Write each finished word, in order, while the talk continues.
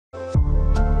Welcome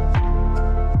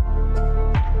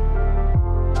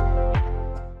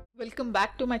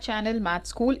back to my channel Math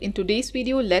School. In today's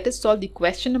video, let us solve the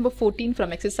question number 14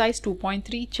 from exercise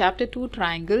 2.3 chapter 2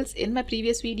 triangles. In my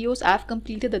previous videos, I have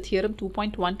completed the theorem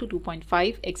 2.1 to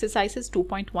 2.5, exercises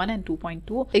 2.1 and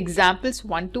 2.2, examples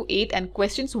 1 to 8 and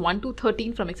questions 1 to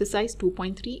 13 from exercise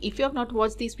 2.3. If you have not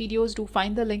watched these videos, do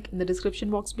find the link in the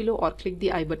description box below or click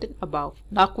the I button above.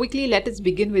 Now quickly let us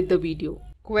begin with the video.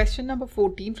 Question number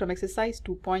 14 from exercise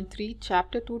 2.3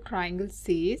 chapter 2 triangle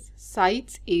says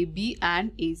sides AB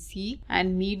and AC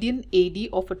and median AD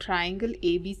of a triangle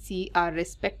ABC are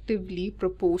respectively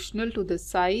proportional to the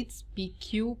sides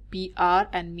PQ,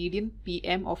 PR and median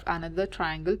PM of another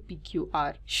triangle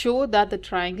PQR. Show that the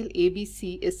triangle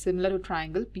ABC is similar to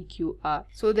triangle PQR.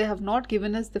 So they have not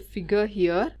given us the figure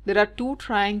here. There are two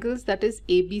triangles, that is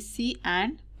ABC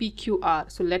and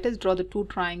PQR. So let us draw the two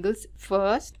triangles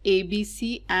first.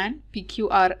 ABC and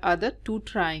PQR are the two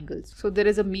triangles. So there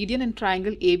is a median in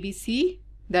triangle ABC,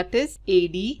 that is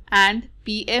AD, and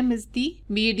PM is the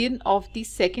median of the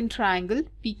second triangle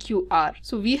PQR.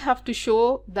 So we have to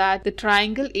show that the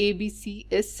triangle ABC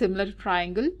is similar to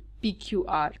triangle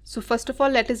PQR. So first of all,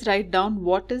 let us write down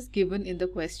what is given in the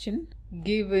question.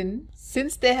 Given,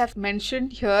 since they have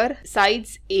mentioned here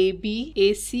sides AB,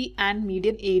 AC and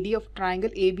median AD of triangle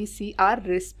ABC are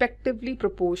respectively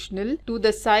proportional to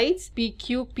the sides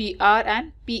PQ, PR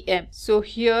and PM. So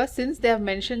here, since they have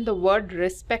mentioned the word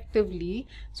respectively,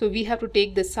 so we have to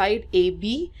take the side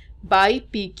AB by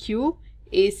PQ,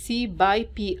 AC by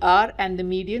PR and the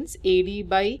medians AD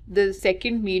by the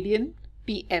second median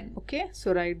PM. Okay,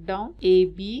 so write down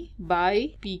AB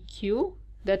by PQ.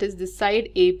 That is, the side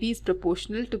AB is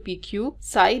proportional to PQ,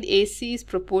 side AC is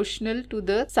proportional to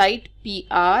the side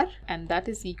PR, and that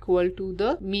is equal to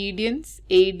the medians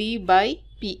AD by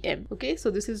PM. Okay, so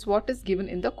this is what is given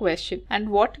in the question. And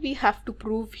what we have to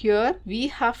prove here, we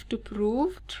have to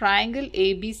prove triangle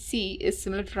ABC is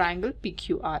similar to triangle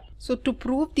PQR. So to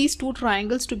prove these two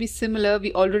triangles to be similar,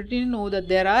 we already know that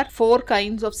there are four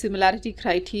kinds of similarity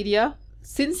criteria.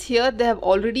 Since here they have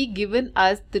already given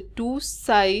us the two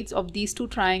sides of these two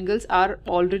triangles are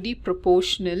already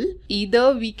proportional,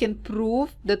 either we can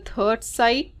prove the third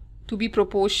side to be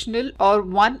proportional or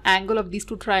one angle of these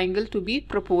two triangles to be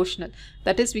proportional.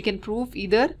 That is, we can prove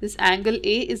either this angle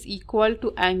A is equal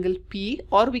to angle P,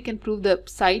 or we can prove the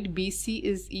side BC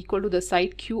is equal to the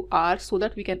side QR, so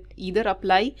that we can either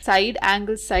apply side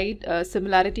angle side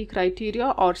similarity criteria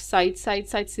or side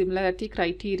similarity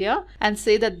criteria and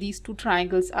say that these two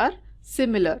triangles are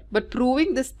similar. But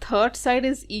proving this third side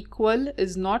is equal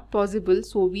is not possible,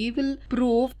 so we will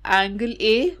prove angle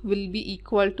A will be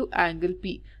equal to angle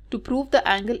P. To prove the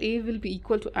angle A will be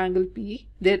equal to angle P,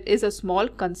 there is a small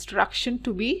construction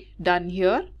to be done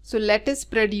here. So let us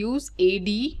produce AD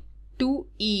to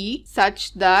E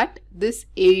such that this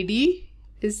AD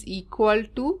is equal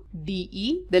to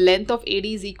DE. The length of AD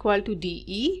is equal to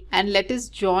DE, and let us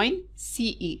join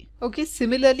CE. Okay,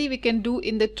 similarly we can do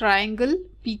in the triangle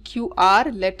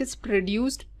PQR. Let us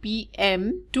produce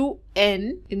PM to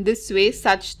N in this way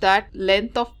such that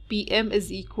length of PM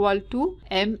is equal to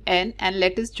MN, and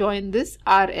let us join this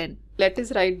RN. Let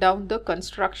us write down the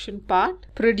construction part.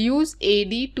 Produce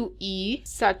AD to E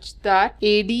such that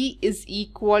AD is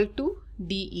equal to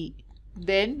DE.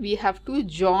 Then we have to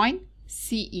join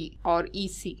CE or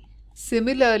EC.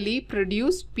 Similarly,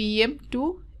 produce PM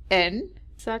to N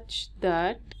such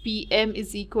that PM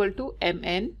is equal to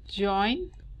MN,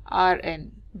 join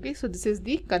RN. Okay, so this is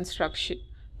the construction.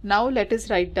 Now let us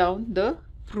write down the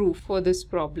proof for this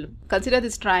problem. Consider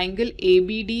this triangle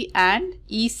ABD and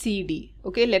ECD.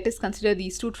 Okay, let us consider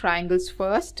these two triangles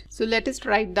first. So let us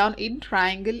write down in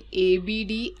triangle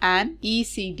ABD and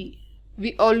ECD.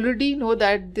 We already know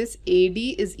that this AD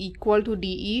is equal to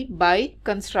DE by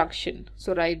construction.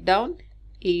 So write down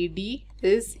AD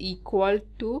is equal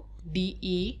to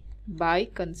DE by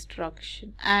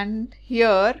construction. And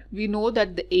here we know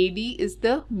that the AD is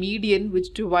the median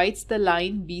which divides the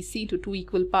line BC into two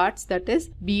equal parts, that is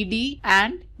BD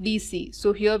and DC.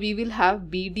 So here we will have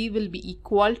BD will be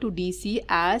equal to DC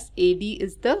as AD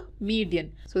is the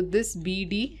median. So this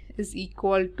BD is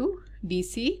equal to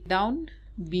DC. Down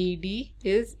BD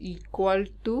is equal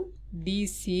to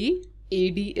DC.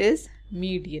 AD is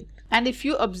median. And if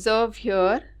you observe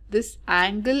here, this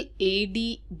angle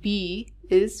ADB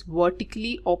is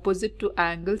vertically opposite to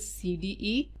angle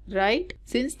CDE, right?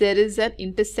 Since there is an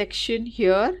intersection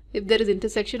here, if there is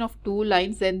intersection of two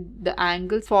lines, then the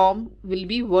angles formed will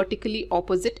be vertically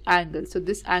opposite angles. So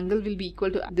this angle will be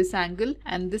equal to this angle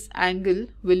and this angle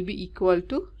will be equal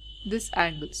to this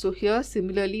angle. So here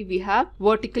similarly we have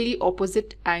vertically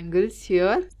opposite angles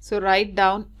here. So write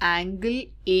down angle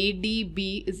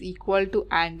ADB is equal to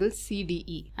angle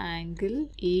CDE. Angle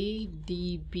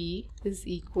ADB is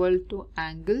equal to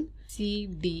angle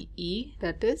CDE,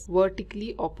 that is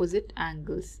vertically opposite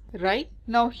angles, right?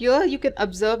 Now here you can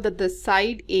observe that the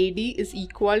side AD is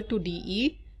equal to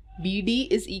DE, BD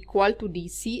is equal to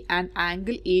DC, and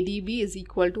angle ADB is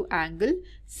equal to angle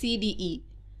CDE.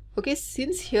 Okay,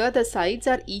 since here the sides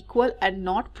are equal and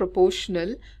not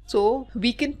proportional, so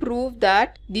we can prove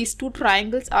that these two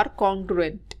triangles are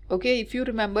congruent. Okay, if you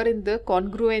remember, in the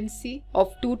congruency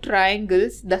of two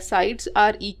triangles, the sides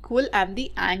are equal and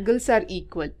the angles are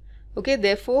equal. Okay,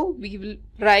 therefore we will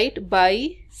write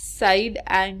by side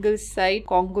angle side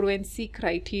congruency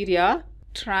criteria,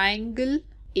 triangle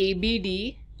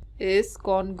ABD is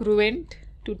congruent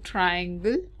to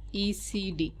triangle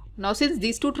ECD. Now since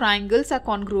these two triangles are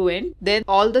congruent, then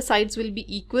all the sides will be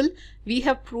equal. We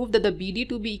have proved that the BD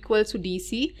to be equal to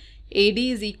DC, AD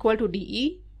is equal to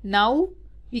DE. Now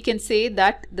we can say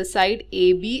that the side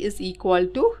AB is equal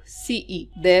to CE.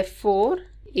 Therefore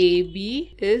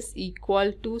AB is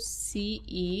equal to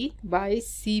CE by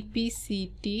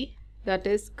CPCT, that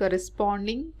is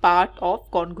corresponding part of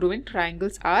congruent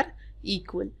triangles are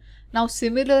equal. Now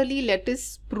similarly, let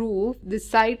us prove the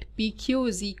side PQ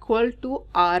is equal to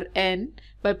RN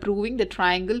by proving the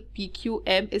triangle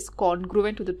PQM is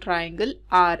congruent to the triangle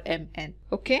RMN.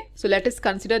 Okay, so let us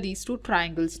consider these two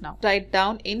triangles now. Write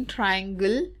down in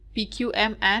triangle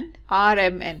PQM and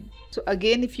RMN. So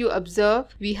again, if you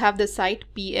observe, we have the side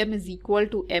PM is equal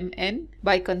to MN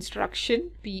by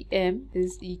construction. PM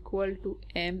is equal to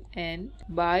MN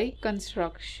by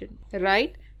construction,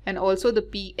 right? And also the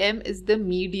PM is the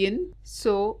median.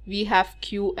 So we have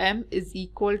QM is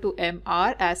equal to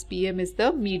MR as PM is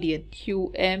the median.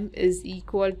 QM is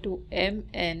equal to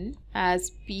MN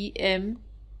as PM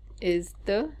is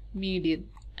the median.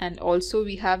 And also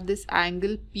we have this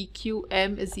angle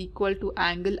PQM is equal to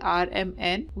angle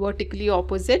RMN, vertically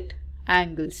opposite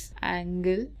angles.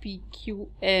 Angle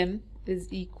PQM is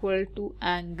equal to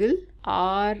angle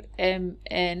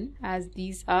RMN as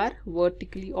these are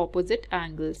vertically opposite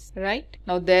angles, right?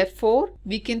 Now therefore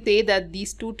we can say that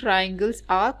these two triangles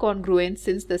are congruent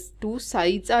since the two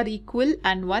sides are equal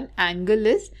and one angle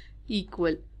is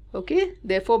equal. Okay,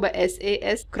 therefore by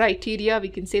SAS criteria we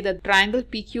can say that triangle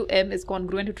PQM is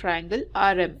congruent to triangle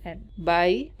RMN.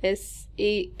 By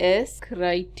SAS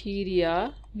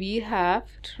criteria we have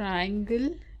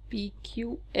triangle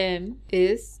PQM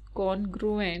is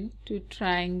congruent to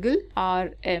triangle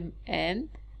RMN.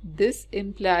 This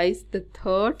implies the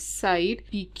third side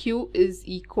PQ is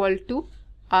equal to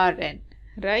RN,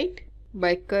 right?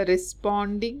 By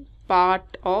corresponding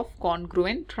part of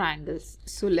congruent triangles.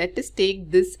 So let us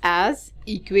take this as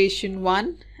equation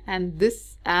 1 and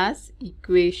this as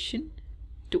equation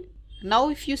 2. Now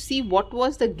if you see what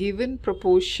was the given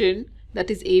proportion,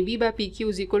 that is AB by PQ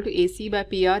is equal to AC by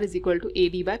PR is equal to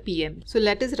AD by PM. So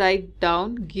let us write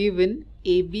down given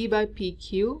AB by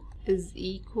PQ is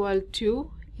equal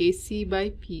to AC by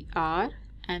PR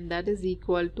and that is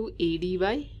equal to AD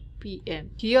by PM.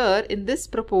 Here in this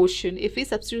proportion, if we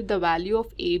substitute the value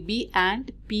of AB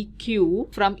and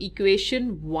PQ from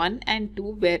equation 1 and 2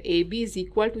 where AB is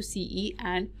equal to CE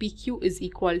and PQ is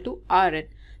equal to RN,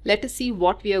 let us see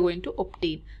what we are going to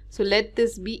obtain. So let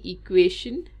this be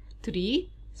equation 3.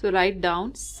 So write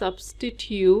down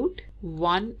substitute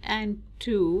 1 and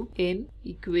 2 in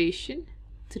equation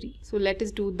 3. So let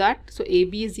us do that. So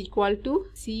AB is equal to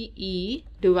CE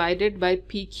divided by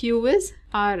PQ is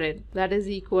RN, that is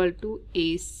equal to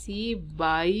AC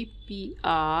by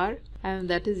PR and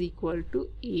that is equal to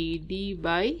AD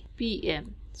by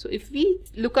PM. So if we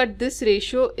look at this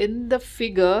ratio in the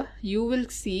figure, you will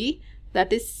see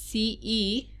that is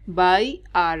CE by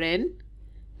RN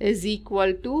is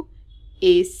equal to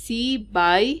AC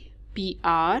by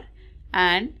PR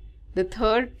and the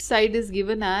third side is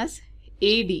given as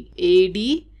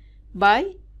AD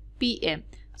by PM.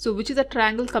 So which is a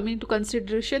triangle coming into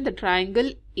consideration? The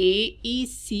triangle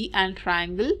AEC and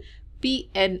triangle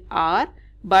PNR,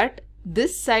 but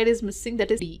this side is missing,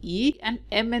 that is DE, and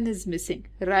MN is missing,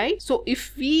 right? So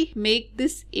if we make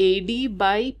this AD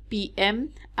by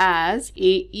PM as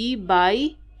AE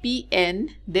by PN,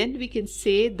 then we can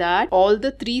say that all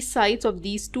the three sides of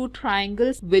these two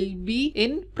triangles will be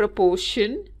in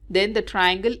proportion. Then the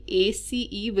triangle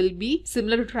ACE will be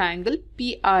similar to triangle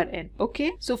PRN.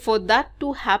 Okay, so for that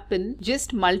to happen,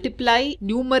 just multiply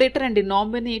numerator and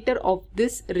denominator of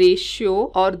this ratio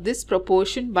or this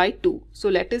proportion by 2. So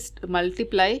let us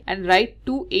multiply and write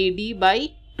 2AD by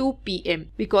 2 2 pm,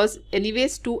 because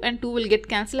anyways 2 and 2 will get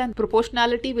cancelled and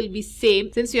proportionality will be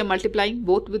same since we are multiplying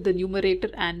both with the numerator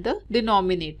and the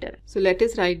denominator. So let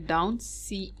us write down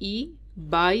CE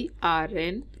by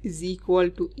Rn is equal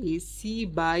to AC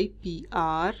by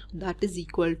PR, that is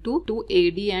equal to 2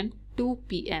 AD and 2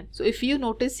 PM. So if you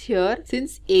notice here,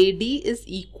 since AD is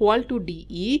equal to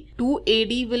DE, 2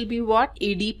 AD will be what?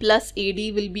 AD plus AD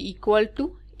will be equal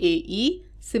to AE.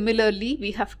 Similarly,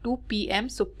 we have 2 PM,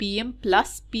 so PM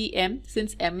plus PM,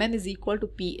 since Mn is equal to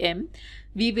PM,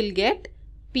 we will get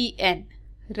Pn,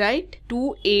 right?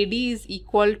 2 AD is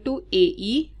equal to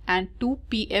AE and 2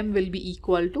 PM will be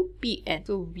equal to Pn.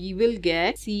 So we will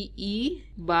get CE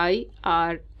by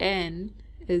Rn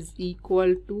is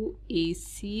equal to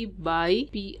AC by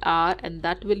PR, and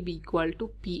that will be equal to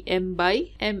PM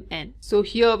by Mn. So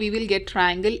here we will get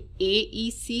triangle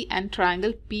AEC and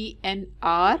triangle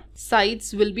PNR.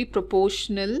 Sides will be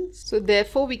proportional. So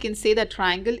therefore we can say that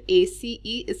triangle ACE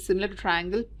is similar to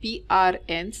triangle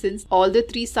PRN since all the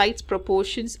three sides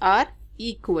proportions are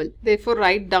equal. Therefore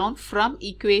write down from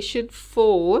equation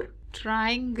 4,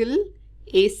 triangle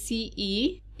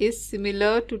ACE is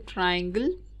similar to triangle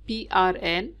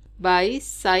PRN by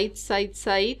side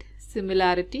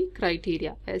similarity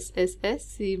criteria, SSS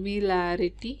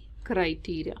similarity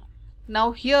criteria.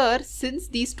 Now here, since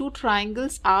these two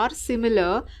triangles are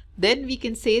similar, then we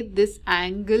can say this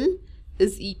angle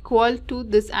is equal to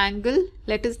this angle.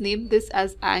 Let us name this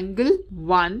as angle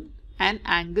 1 and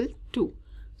angle 2.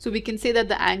 So we can say that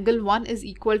the angle 1 is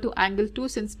equal to angle 2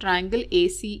 since triangle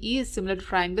ACE is similar to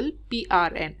triangle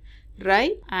PRN.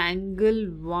 Right? Angle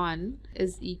 1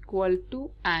 is equal to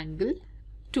angle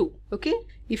 2. Okay?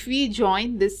 If we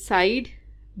join this side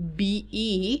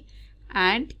BE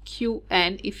and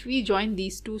QN, if we join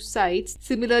these two sides,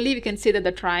 similarly we can say that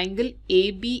the triangle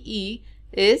ABE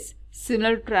is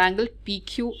similar to triangle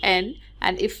PQN,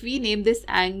 and if we name this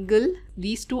angle,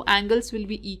 these two angles will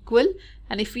be equal,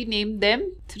 and if we name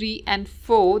them 3 and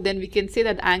 4, then we can say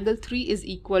that angle 3 is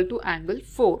equal to angle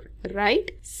 4,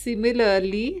 right?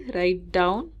 Similarly, write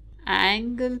down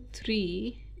angle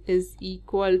 3 is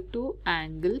equal to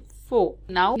angle 4.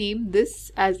 Now name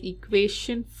this as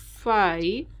equation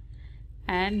 5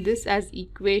 and this as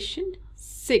equation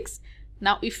 6.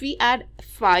 Now if we add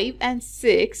 5 and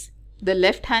 6, the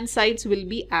left hand sides will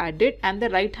be added and the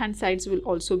right hand sides will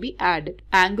also be added.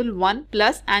 Angle 1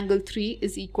 plus angle 3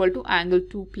 is equal to angle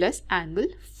 2 plus angle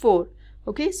 4.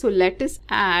 Okay, so let us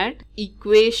add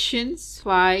equations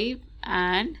 5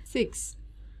 and 6.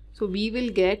 So we will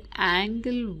get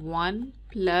angle 1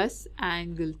 plus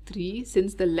angle 3,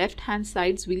 since the left hand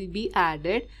sides will be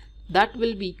added, that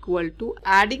will be equal to,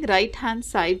 adding right hand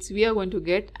sides, we are going to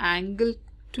get angle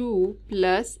 2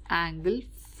 plus angle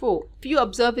 4. If you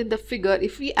observe in the figure,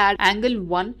 if we add angle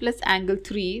 1 plus angle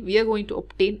 3, we are going to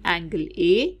obtain angle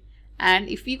A, and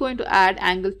if we are going to add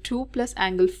angle 2 plus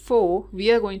angle 4, we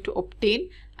are going to obtain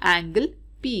angle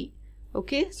P.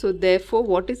 Okay, so therefore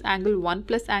what is angle 1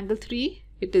 plus angle 3?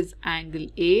 It is angle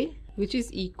A, which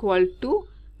is equal to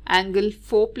angle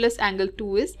 4 plus angle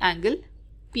 2 is angle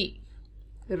P,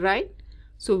 right?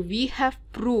 So we have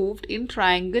proved in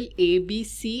triangle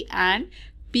ABC and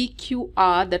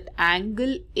PQR that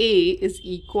angle A is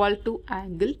equal to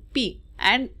angle P.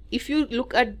 And if you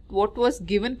look at what was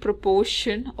given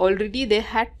proportion, already they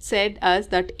had said us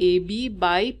that AB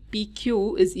by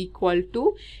PQ is equal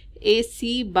to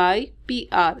AC by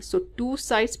PR. So two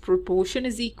sides proportion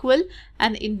is equal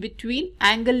and in between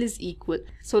angle is equal.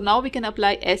 So now we can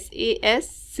apply SAS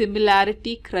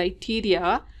similarity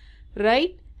criteria,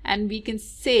 right? And we can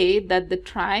say that the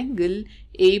triangle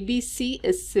ABC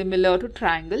is similar to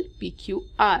triangle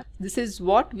PQR. This is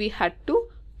what we had to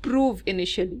prove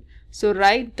initially. So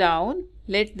write down,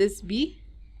 let this be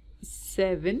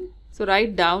 7. So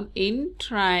write down in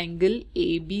triangle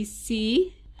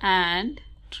ABC and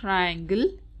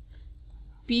triangle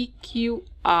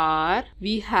PQR,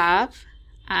 we have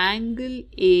angle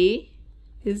A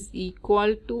is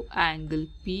equal to angle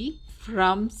P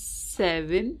from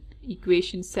 7,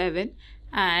 equation 7,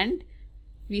 and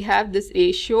we have this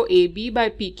ratio AB by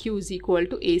PQ is equal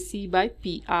to AC by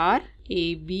PR.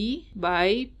 AB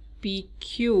by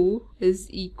PQ is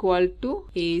equal to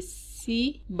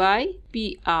AC by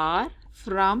PR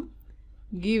from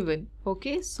given.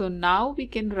 Okay, so now we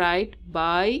can write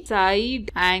by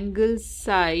side angle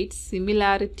side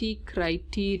similarity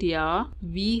criteria,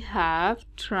 we have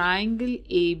triangle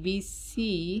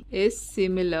ABC is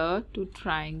similar to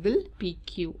triangle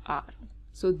PQR.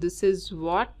 So this is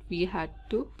what we had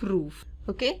to prove.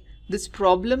 Okay, This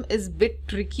problem is bit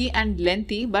tricky and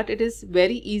lengthy, but it is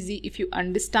very easy if you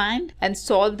understand and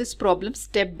solve this problem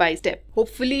step by step.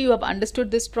 Hopefully you have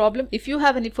understood this problem. If you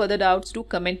have any further doubts, do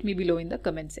comment me below in the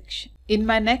comment section. In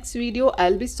my next video,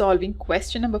 I'll be solving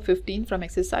question number 15 from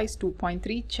exercise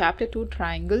 2.3 chapter 2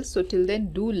 triangles. So till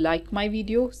then, do like my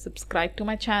video, subscribe to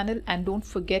my channel, and don't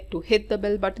forget to hit the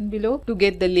bell button below to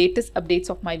get the latest updates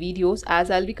of my videos,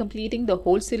 as I'll be completing the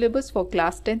whole syllabus for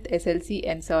class 10th SSLC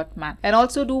NCERT math. And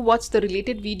also do watch the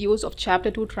related videos of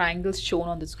chapter 2 triangles shown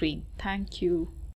on the screen. Thank you.